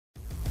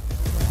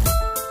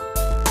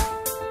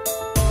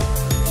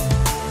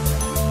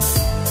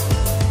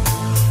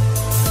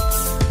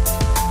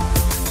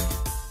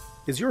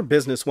Is your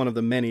business one of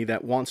the many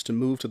that wants to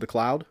move to the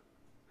cloud?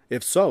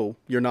 If so,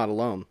 you're not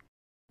alone.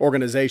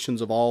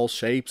 Organizations of all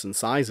shapes and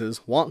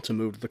sizes want to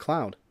move to the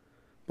cloud.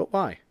 But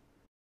why?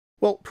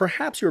 Well,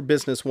 perhaps your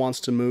business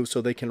wants to move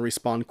so they can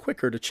respond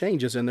quicker to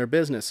changes in their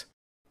business.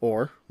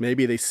 Or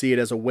maybe they see it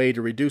as a way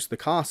to reduce the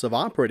cost of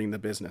operating the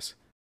business.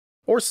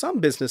 Or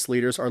some business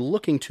leaders are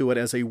looking to it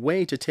as a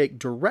way to take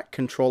direct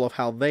control of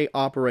how they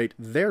operate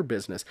their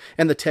business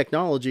and the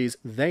technologies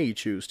they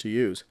choose to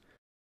use.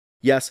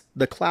 Yes,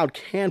 the cloud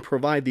can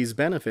provide these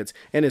benefits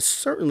and is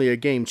certainly a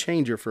game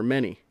changer for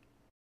many.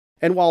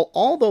 And while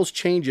all those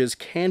changes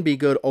can be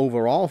good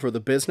overall for the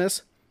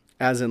business,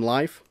 as in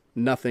life,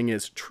 nothing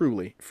is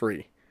truly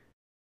free.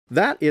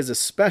 That is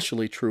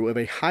especially true of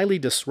a highly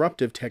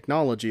disruptive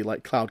technology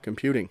like cloud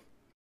computing.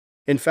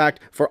 In fact,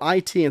 for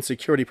IT and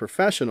security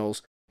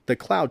professionals, the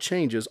cloud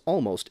changes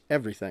almost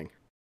everything.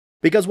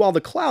 Because while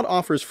the cloud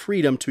offers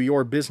freedom to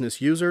your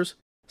business users,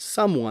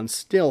 someone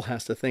still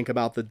has to think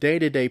about the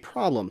day-to-day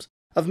problems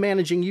of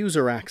managing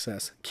user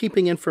access,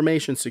 keeping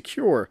information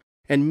secure,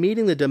 and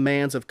meeting the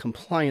demands of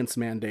compliance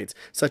mandates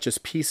such as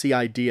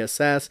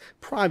PCI-DSS,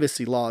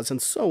 privacy laws, and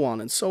so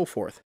on and so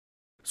forth.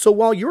 So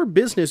while your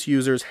business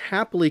users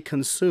happily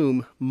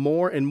consume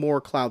more and more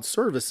cloud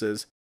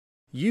services,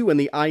 you and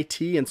the IT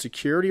and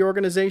security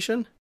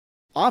organization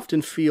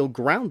often feel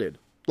grounded,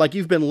 like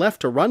you've been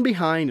left to run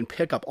behind and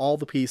pick up all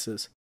the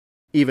pieces.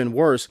 Even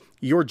worse,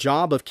 your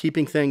job of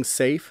keeping things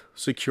safe,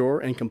 secure,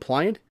 and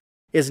compliant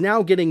is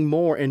now getting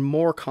more and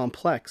more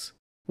complex,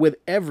 with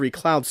every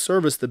cloud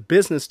service the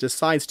business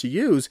decides to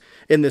use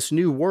in this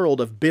new world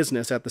of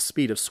business at the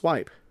speed of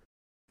swipe.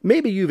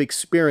 Maybe you've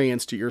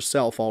experienced it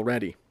yourself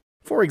already.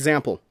 For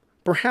example,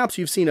 perhaps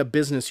you've seen a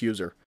business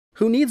user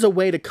who needs a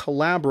way to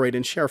collaborate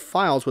and share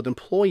files with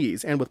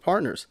employees and with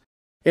partners.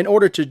 In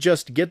order to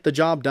just get the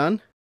job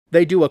done,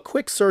 they do a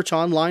quick search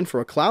online for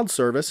a cloud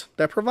service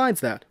that provides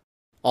that.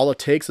 All it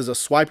takes is a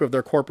swipe of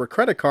their corporate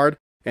credit card,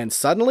 and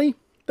suddenly,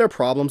 their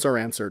problems are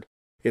answered.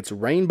 It's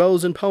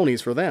rainbows and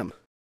ponies for them.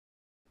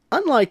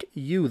 Unlike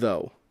you,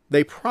 though,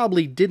 they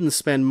probably didn't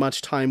spend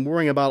much time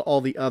worrying about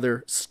all the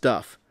other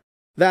stuff.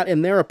 That,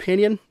 in their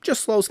opinion,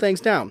 just slows things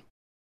down.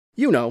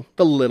 You know,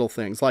 the little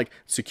things like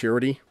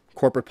security,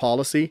 corporate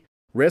policy,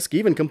 risk,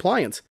 even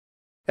compliance.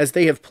 As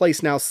they have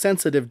placed now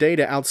sensitive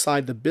data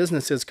outside the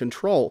business's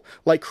control,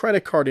 like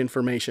credit card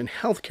information,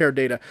 healthcare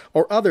data,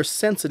 or other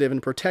sensitive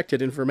and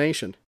protected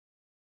information.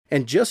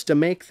 And just to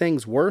make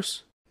things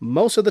worse,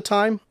 most of the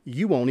time,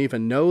 you won't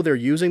even know they're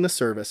using the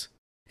service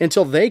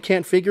until they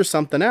can't figure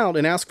something out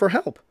and ask for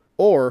help.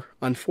 Or,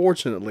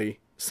 unfortunately,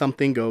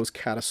 something goes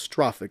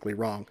catastrophically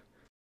wrong.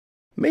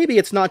 Maybe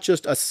it's not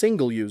just a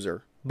single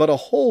user, but a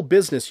whole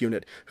business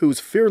unit whose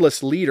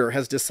fearless leader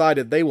has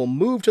decided they will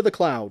move to the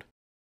cloud.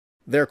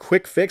 Their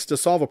quick fix to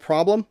solve a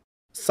problem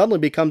suddenly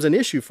becomes an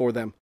issue for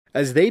them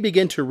as they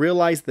begin to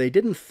realize they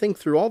didn't think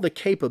through all the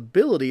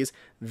capabilities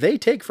they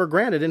take for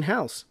granted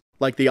in-house,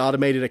 like the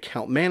automated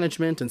account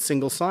management and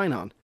single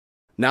sign-on.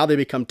 Now they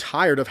become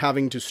tired of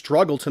having to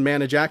struggle to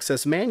manage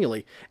access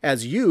manually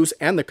as use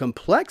and the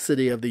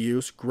complexity of the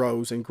use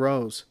grows and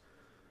grows.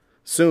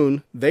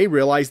 Soon, they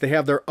realize they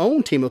have their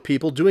own team of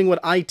people doing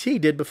what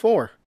IT did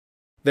before.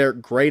 Their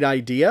great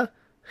idea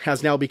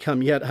has now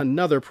become yet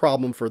another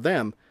problem for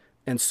them,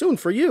 and soon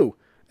for you,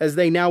 as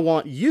they now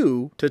want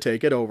you to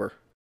take it over.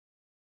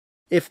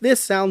 If this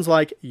sounds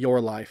like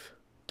your life,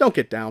 don't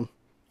get down.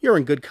 You're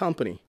in good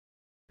company.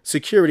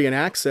 Security and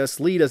access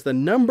lead as the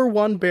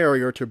 #1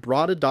 barrier to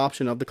broad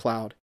adoption of the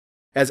cloud,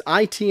 as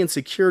IT and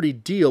security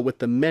deal with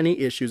the many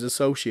issues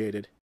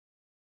associated.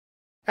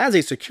 As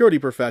a security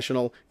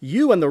professional,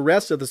 you and the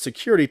rest of the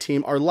security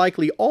team are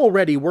likely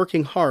already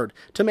working hard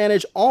to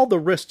manage all the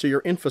risks to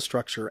your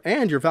infrastructure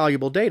and your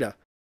valuable data,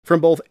 from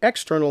both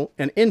external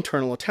and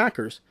internal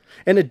attackers,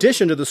 in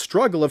addition to the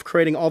struggle of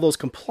creating all those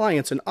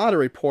compliance and audit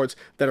reports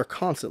that are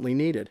constantly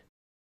needed.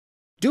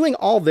 Doing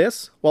all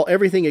this while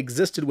everything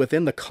existed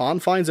within the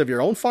confines of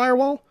your own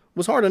firewall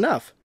was hard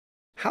enough.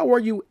 How are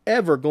you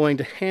ever going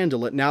to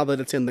handle it now that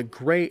it's in the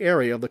gray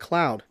area of the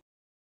cloud?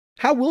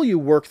 How will you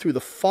work through the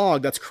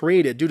fog that's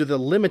created due to the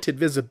limited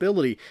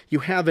visibility you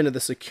have into the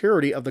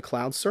security of the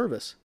cloud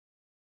service?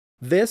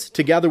 This,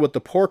 together with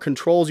the poor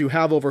controls you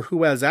have over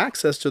who has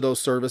access to those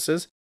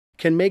services,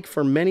 can make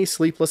for many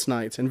sleepless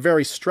nights and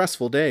very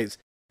stressful days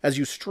as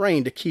you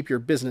strain to keep your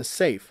business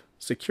safe,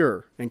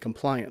 secure, and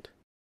compliant.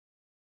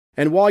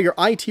 And while your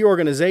IT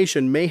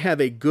organization may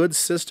have a good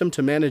system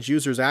to manage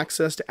users'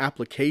 access to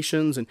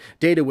applications and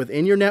data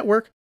within your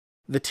network,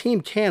 the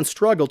team can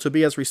struggle to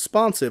be as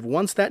responsive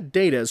once that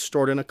data is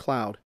stored in a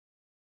cloud.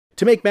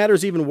 To make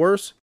matters even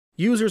worse,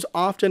 users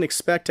often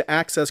expect to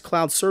access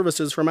cloud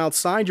services from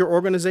outside your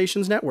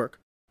organization's network,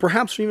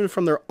 perhaps even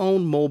from their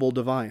own mobile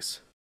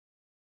device.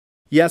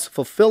 Yes,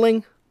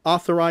 fulfilling,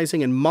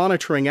 authorizing, and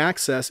monitoring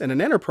access in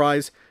an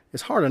enterprise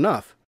is hard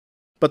enough,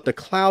 but the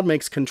cloud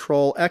makes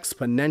control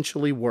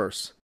exponentially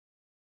worse.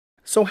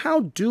 So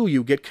how do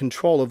you get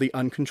control of the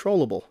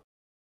uncontrollable?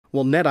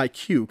 Well,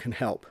 NetIQ can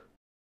help.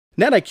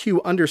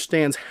 NetIQ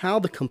understands how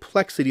the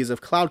complexities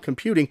of cloud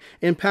computing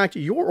impact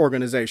your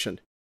organization,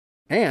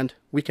 and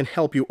we can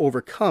help you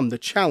overcome the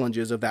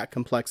challenges of that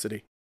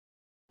complexity.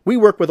 We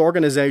work with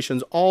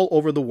organizations all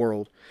over the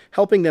world,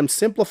 helping them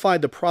simplify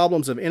the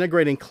problems of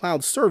integrating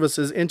cloud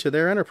services into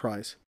their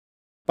enterprise.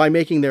 By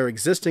making their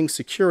existing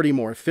security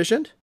more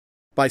efficient,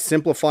 by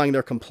simplifying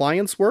their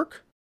compliance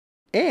work,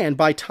 and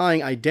by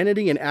tying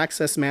identity and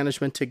access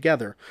management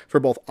together for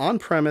both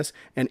on-premise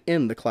and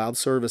in the cloud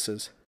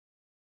services.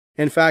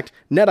 In fact,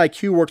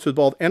 NetIQ works with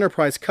both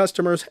enterprise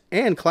customers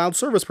and cloud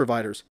service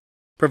providers,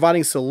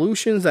 providing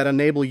solutions that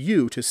enable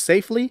you to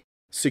safely,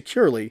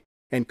 securely,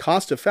 and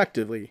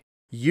cost-effectively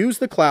use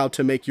the cloud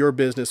to make your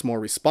business more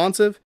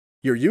responsive,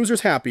 your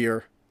users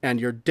happier, and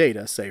your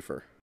data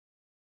safer.